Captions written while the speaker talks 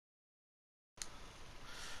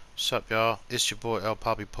What's up, y'all? It's your boy El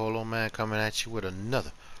Poppy Polo Man coming at you with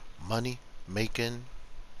another money making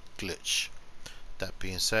glitch. That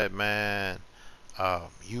being said, man,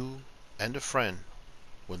 you and a friend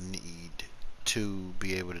will need to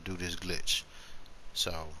be able to do this glitch.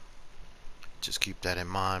 So just keep that in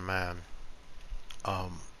mind, man.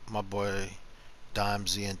 My boy Dime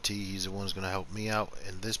ZNT, he's the one who's gonna help me out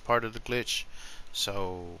in this part of the glitch.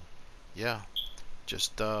 So yeah,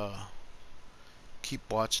 just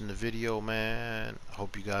keep watching the video, man. I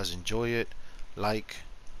hope you guys enjoy it. Like,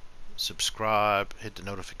 subscribe, hit the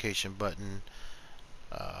notification button,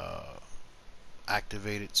 uh,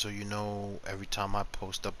 activate it so you know every time I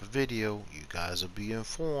post up a video, you guys will be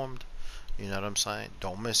informed. You know what I'm saying?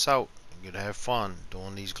 Don't miss out. You gotta have fun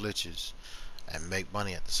doing these glitches and make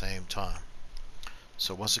money at the same time.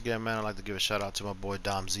 So once again, man, I'd like to give a shout out to my boy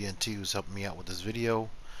Dom ZNT who's helping me out with this video.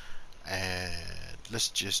 And let's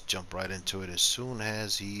just jump right into it as soon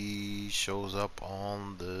as he shows up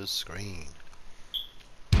on the screen.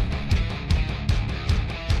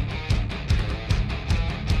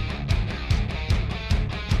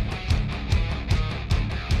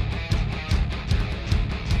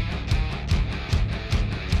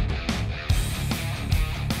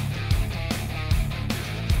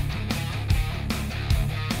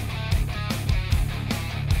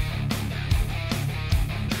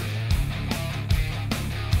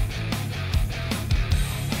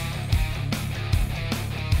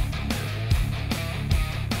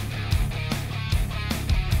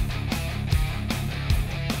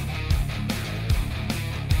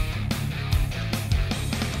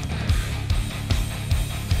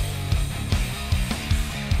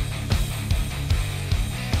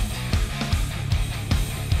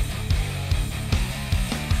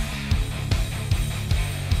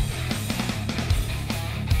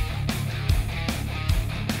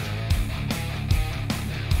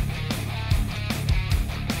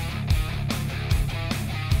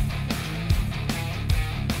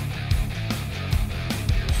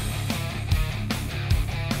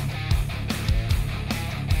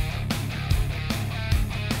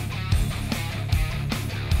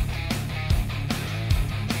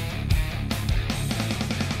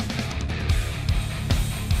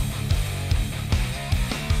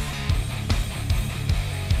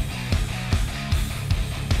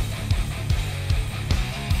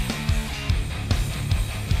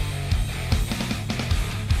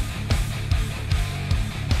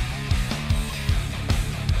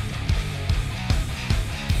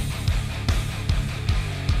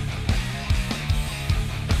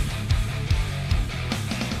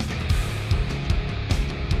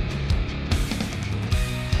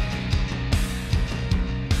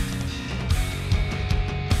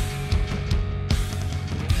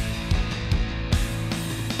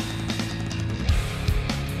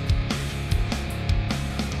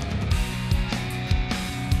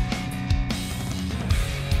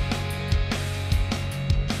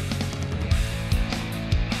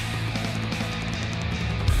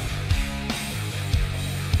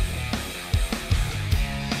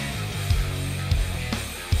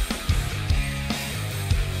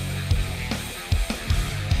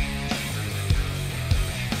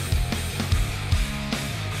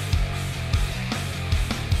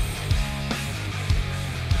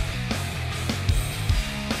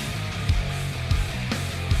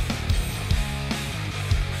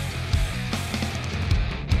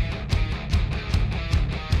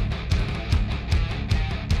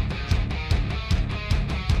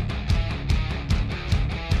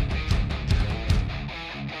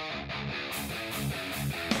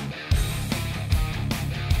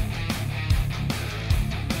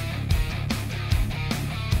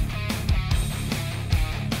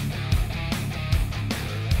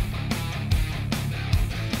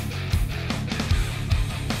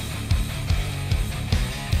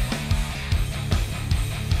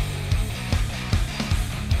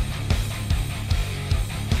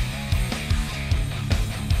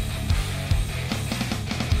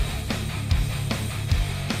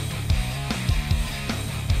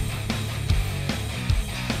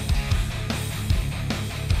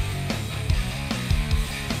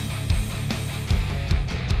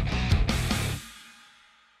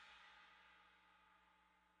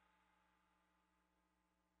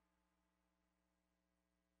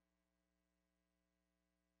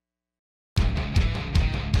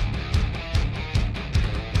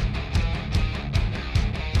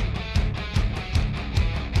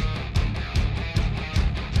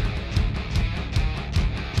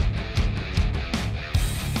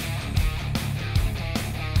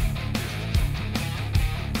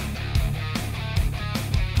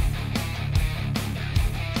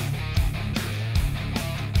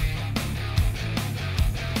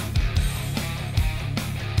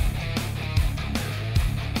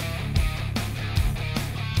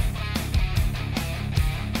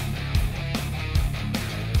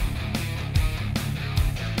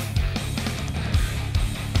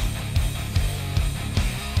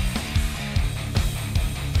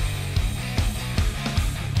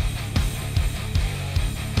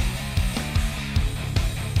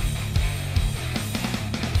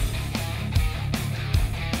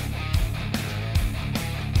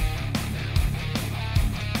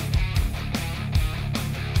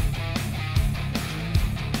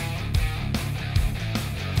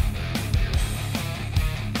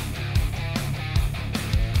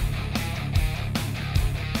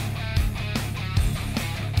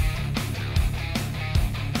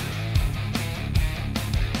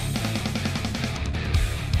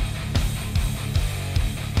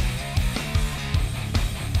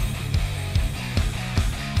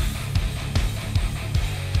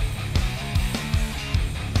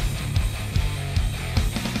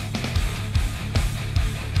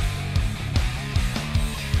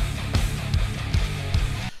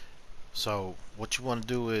 So what you want to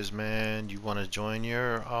do is, man, you want to join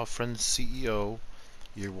your friend's CEO.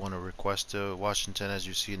 You want to request to Washington, as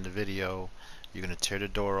you see in the video. You're gonna tear the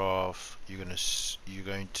door off. You're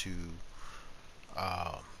going to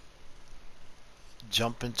uh,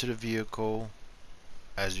 jump into the vehicle,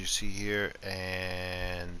 as you see here,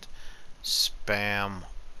 and spam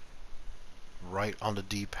right on the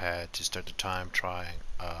D-pad to start the time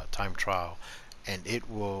trial, and it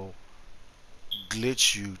will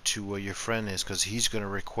glitch you to where your friend is, because he's going to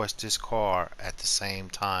request his car at the same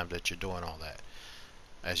time that you're doing all that,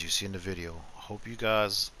 as you see in the video. Hope you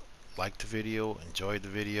guys liked the video, enjoyed the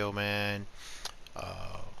video, man.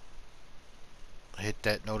 uh, Hit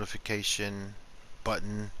that notification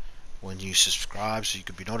button when you subscribe so you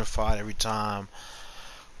can be notified every time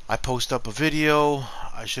I post up a video.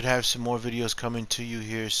 I should have some more videos coming to you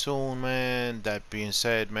here soon, man. That being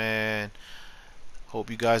said, man, hope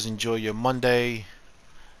you guys enjoy your Monday,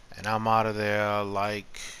 and I'm out of there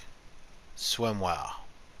like swim well.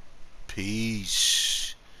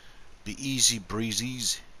 Peace. Be easy,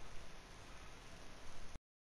 breezies.